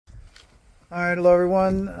Alright, hello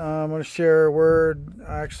everyone. I'm going to share a word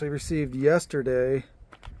I actually received yesterday,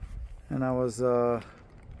 and I was kind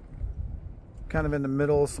of in the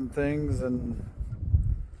middle of some things, and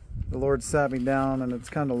the Lord sat me down, and it's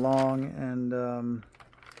kind of long, and I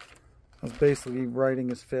was basically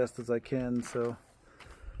writing as fast as I can. So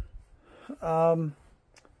and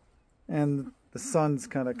the sun's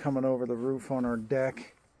kind of coming over the roof on our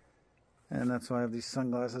deck, and that's why I have these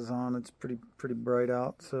sunglasses on. It's pretty bright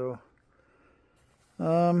out. So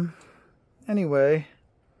anyway,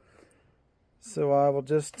 so I will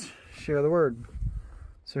just share the word.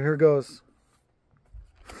 So here goes.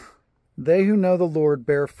 They who know the Lord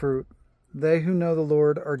bear fruit. They who know the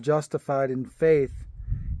Lord are justified in faith,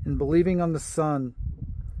 in believing on the Son,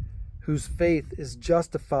 whose faith is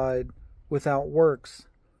justified without works.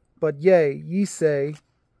 But yea, ye say,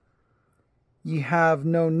 ye have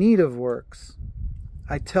no need of works.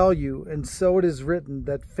 I tell you, and so it is written,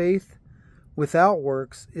 that faith without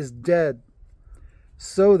works is dead.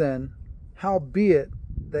 So then, how be it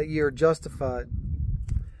that ye are justified?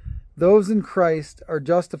 Those in Christ are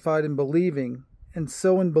justified in believing, and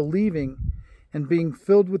so in believing, and being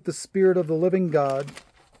filled with the Spirit of the living God,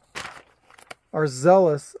 are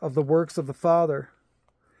zealous of the works of the Father.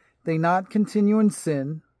 They not continue in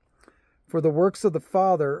sin, for the works of the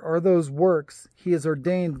Father are those works he has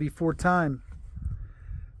ordained before time.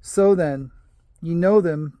 So then, ye know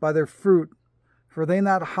them by their fruit, for they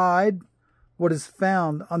not hide what is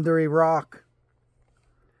found under a rock,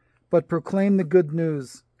 but proclaim the good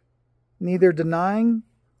news, neither denying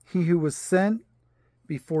he who was sent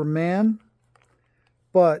before man,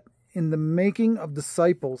 but in the making of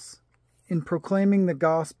disciples, in proclaiming the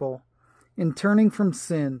gospel, in turning from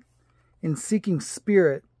sin, in seeking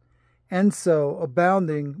spirit, and so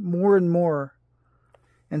abounding more and more.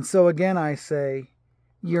 And so again I say,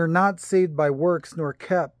 ye are not saved by works nor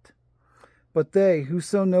kept, but they who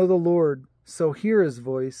so know the Lord, so hear his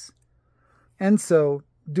voice, and so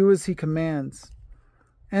do as he commands,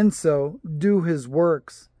 and so do his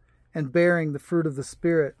works, and bearing the fruit of the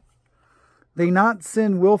Spirit. They not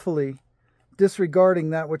sin willfully, disregarding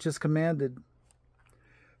that which is commanded.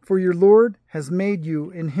 For your Lord has made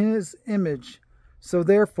you in his image, so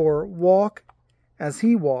therefore walk as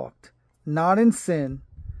he walked, not in sin,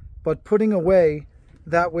 but putting away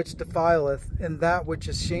that which defileth, and that which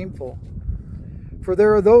is shameful. For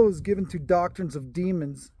there are those given to doctrines of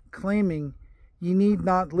demons, claiming ye need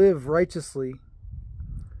not live righteously.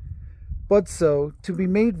 But so, to be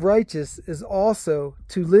made righteous is also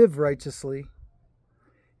to live righteously.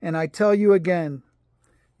 And I tell you again,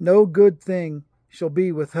 no good thing shall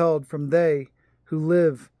be withheld from they who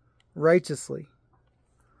live righteously.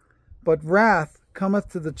 But wrath cometh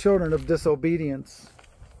to the children of disobedience.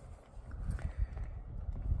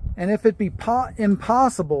 And if it be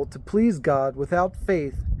impossible to please God without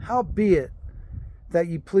faith, how be it that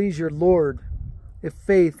ye please your Lord, if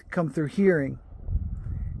faith come through hearing,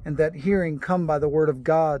 and that hearing come by the word of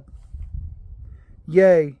God?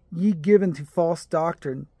 Yea, ye given to false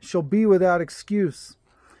doctrine shall be without excuse,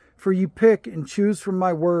 for ye pick and choose from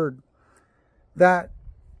my word that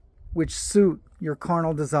which suit your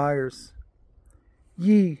carnal desires.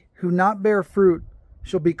 Ye who not bear fruit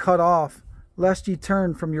shall be cut off, lest ye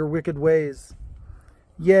turn from your wicked ways.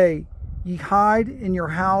 Yea, ye hide in your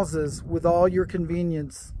houses with all your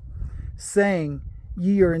convenience, saying,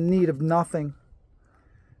 ye are in need of nothing.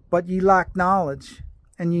 But ye lack knowledge,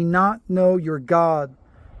 and ye not know your God.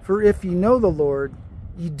 For if ye know the Lord,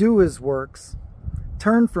 ye do his works,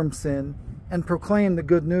 turn from sin, and proclaim the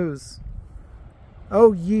good news.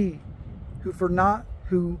 O ye who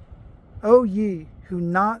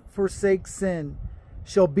not forsake sin,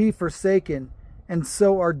 shall be forsaken, and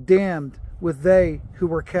so are damned with they who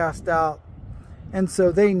were cast out. And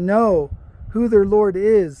so they know who their Lord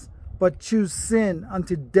is, but choose sin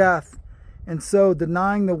unto death, and so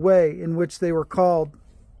denying the way in which they were called.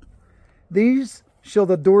 These shall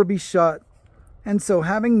the door be shut, and so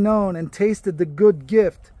having known and tasted the good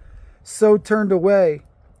gift, so turned away,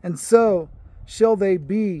 and so shall they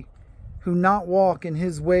be who not walk in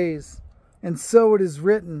his ways. And so it is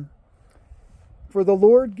written, for the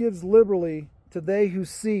Lord gives liberally to they who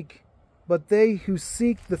seek, but they who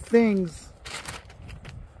seek the things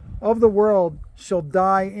of the world shall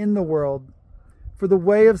die in the world. For the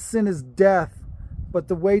way of sin is death, but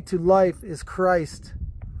the way to life is Christ.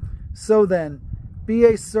 So then, be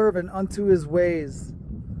a servant unto his ways.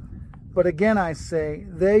 But again I say,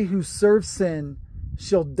 they who serve sin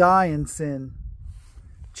shall die in sin.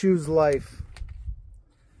 Choose life.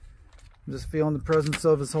 I'm just feeling the presence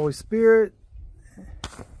of his Holy Spirit.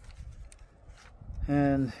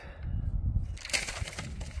 And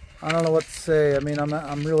I don't know what to say. I mean,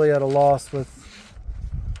 I'm really at a loss with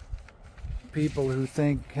people who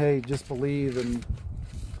think, hey, just believe and,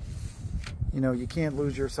 you know, you can't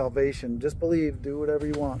lose your salvation. Just believe, do whatever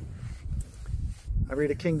you want. I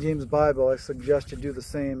read a King James Bible. I suggest you do the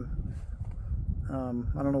same.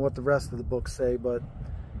 I don't know what the rest of the books say, but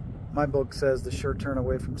my book says to sure turn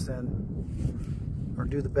away from sin, or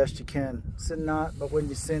do the best you can. Sin not, but when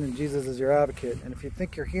you sin, and Jesus is your advocate. And if you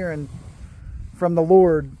think you're hearing from the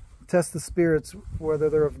Lord, test the spirits whether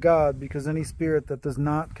they're of God, because any spirit that does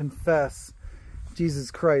not confess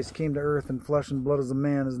Jesus Christ came to earth in flesh and blood as a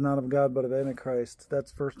man is not of God but of Antichrist.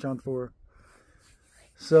 That's 1 John 4.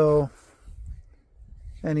 So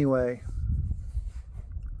anyway,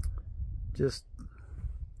 just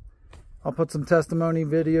I'll put some testimony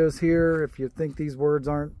videos here. If you think these words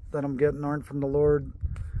that I'm getting aren't from the Lord,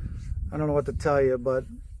 I don't know what to tell you, but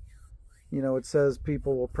you know, it says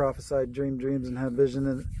people will prophesy, dream dreams, and have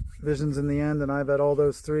visions in the end, and I've had all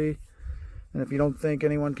those three. And if you don't think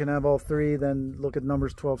anyone can have all three, then look at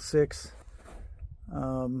Numbers 12:6.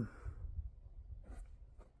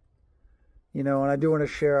 You know, and I do want to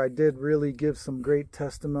share, I did really give some great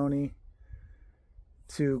testimony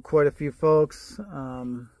to quite a few folks.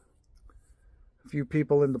 A few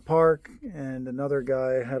people in the park, and another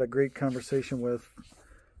guy I had a great conversation with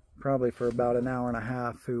probably for about an hour and a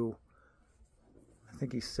half, who I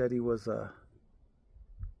think he said he was a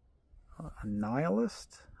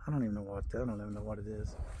nihilist. I don't even know what it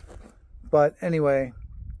is. But anyway,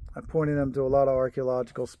 I pointed him to a lot of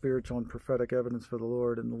archaeological, spiritual, and prophetic evidence for the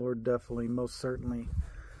Lord, and the Lord definitely, most certainly,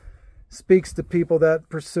 speaks to people that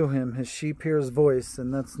pursue him. His sheep hear his voice,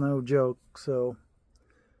 and that's no joke. So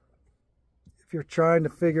if you're trying to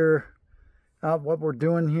figure out what we're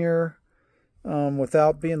doing here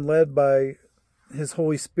without being led by his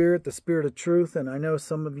Holy Spirit, the Spirit of truth, and I know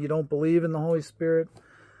some of you don't believe in the Holy Spirit.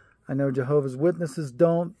 I know Jehovah's Witnesses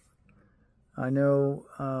don't. I know,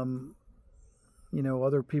 you know,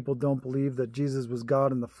 other people don't believe that Jesus was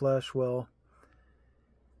God in the flesh. Well,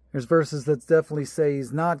 there's verses that definitely say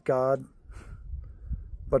he's not God,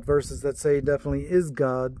 but verses that say he definitely is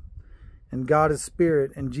God, and God is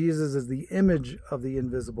spirit, and Jesus is the image of the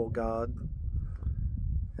invisible God.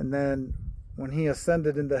 And then when he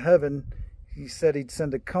ascended into heaven, he said he'd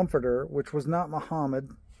send a comforter, which was not Muhammad.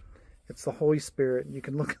 It's the Holy Spirit. You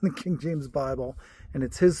can look in the King James Bible, and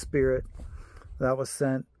it's his Spirit that was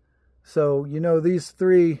sent. So, you know, these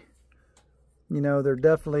three, you know, they're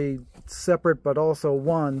definitely separate, but also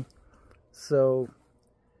one. So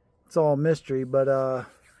it's all mystery, but,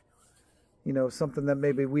 you know, something that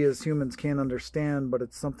maybe we as humans can't understand, but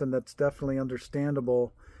it's something that's definitely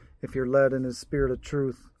understandable if you're led in his Spirit of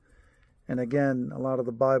truth. And again, a lot of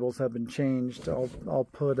the Bibles have been changed. I'll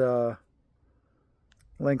put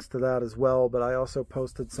links to that as well, but I also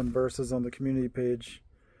posted some verses on the community page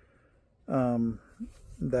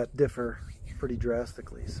that differ pretty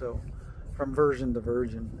drastically, so from version to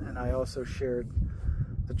version. And I also shared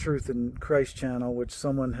the Truth in Christ channel, which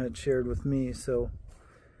someone had shared with me, so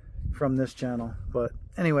from this channel. But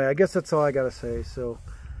anyway, I guess that's all I gotta say. So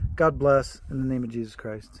God bless in the name of Jesus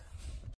Christ.